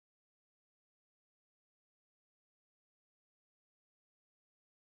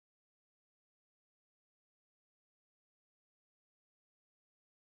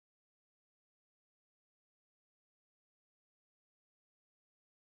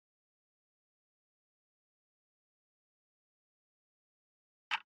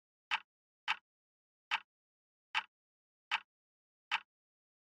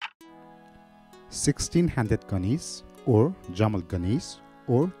16-handed Ganesh or Jamal Ganesh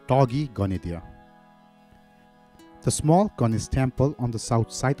or Togi Ganedya. The small Ganesh temple on the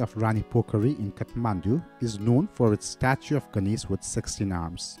south side of Rani Pokhari in Kathmandu is known for its statue of Ganesh with 16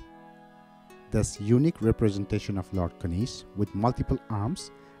 arms. This unique representation of Lord Ganesh with multiple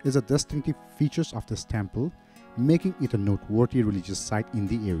arms is a distinctive feature of this temple, making it a noteworthy religious site in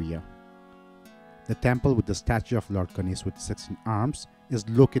the area. The temple with the statue of Lord Ganesh with 16 arms is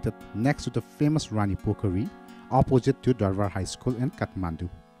located next to the famous Rani Pokhari, opposite to Darbar High School in Kathmandu.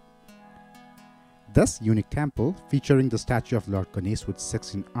 This unique temple, featuring the statue of Lord Ganesh with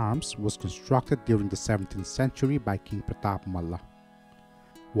 16 arms, was constructed during the 17th century by King Pratap Malla.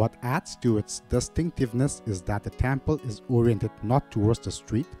 What adds to its distinctiveness is that the temple is oriented not towards the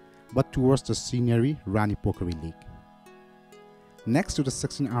street, but towards the scenery Rani Pokhari Lake. Next to the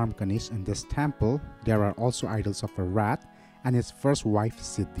 16-armed Ganesh in this temple, there are also idols of a rat and his first wife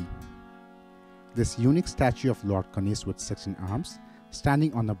Siddhi. This unique statue of Lord Ganesh with 16 arms,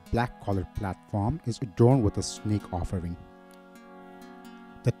 standing on a black-colored platform, is adorned with a snake offering.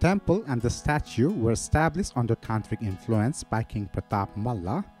 The temple and the statue were established under Tantric influence by King Pratap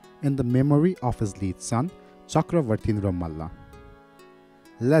Malla in the memory of his late son Chakravartindra Malla.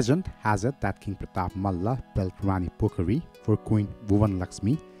 Legend has it that King Pratap Malla built Rani Pokhari for Queen Bhuvan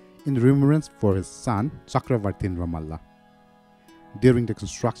Lakshmi in remembrance for his son Chakravartindra Malla. During the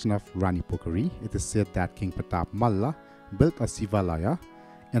construction of Rani Pokhari, it is said that King Pratap Malla built a Sivalaya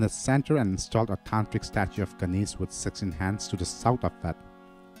in its center and installed a tantric statue of Ganesh with 16 hands to the south of it.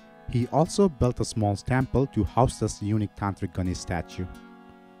 He also built a small temple to house this unique tantric Ganesh statue.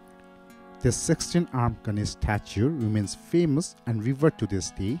 This 16-armed Ganesh statue remains famous and revered to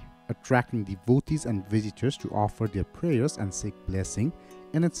this day, attracting devotees and visitors to offer their prayers and seek blessing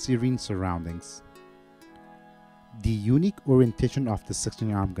in its serene surroundings. The unique orientation of the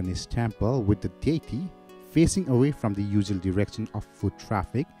 16-armed Ganesh temple with the deity facing away from the usual direction of foot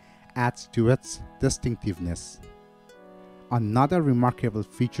traffic adds to its distinctiveness. Another remarkable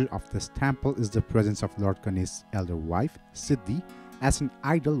feature of this temple is the presence of Lord Ganesh's elder wife, Siddhi, as an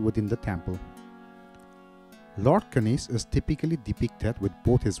idol within the temple. Lord Ganesh is typically depicted with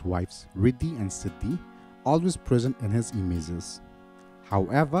both his wives, Riddhi and Siddhi, always present in his images.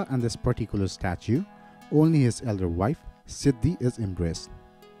 However, in this particular statue, only his elder wife, Siddhi, is embraced.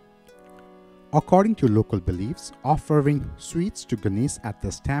 According to local beliefs, offering sweets to Ganesh at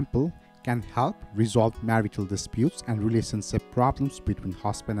this temple can help resolve marital disputes and relationship problems between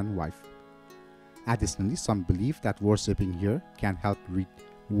husband and wife. Additionally, some believe that worshipping here can help rid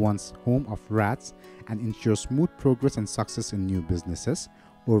one's home of rats and ensure smooth progress and success in new businesses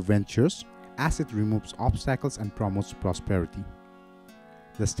or ventures, as it removes obstacles and promotes prosperity.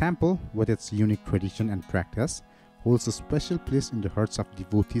 This temple, with its unique tradition and practice, holds a special place in the hearts of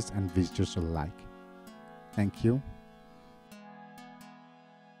devotees and visitors alike. Thank you.